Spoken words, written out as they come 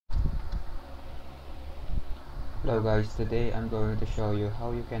Hello guys, today I'm going to show you how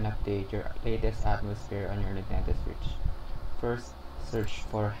you can update your latest atmosphere on your Nintendo Switch. First, search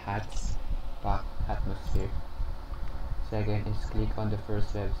for HATS, Pack Atmosphere. Second is click on the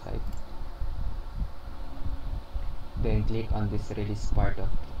first website. Then click on this release part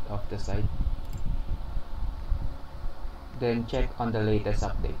of the site. Then check on the latest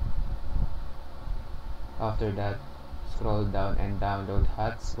update. After that, scroll down and download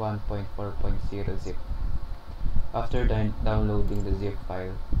HATS 1.4.0 zip. After downloading the zip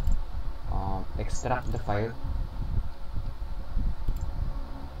file, extract the file.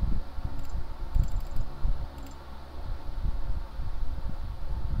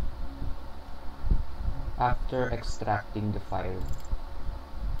 After extracting the file,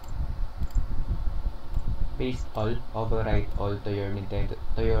 paste all, overwrite all to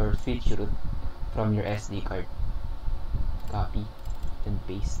your Switch root from your SD card. Copy, then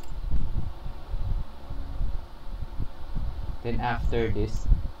paste. Then after this,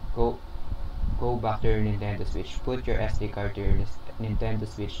 go back to your Nintendo Switch. Put your SD card to your Nintendo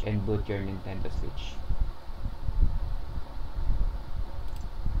Switch and boot your Nintendo Switch.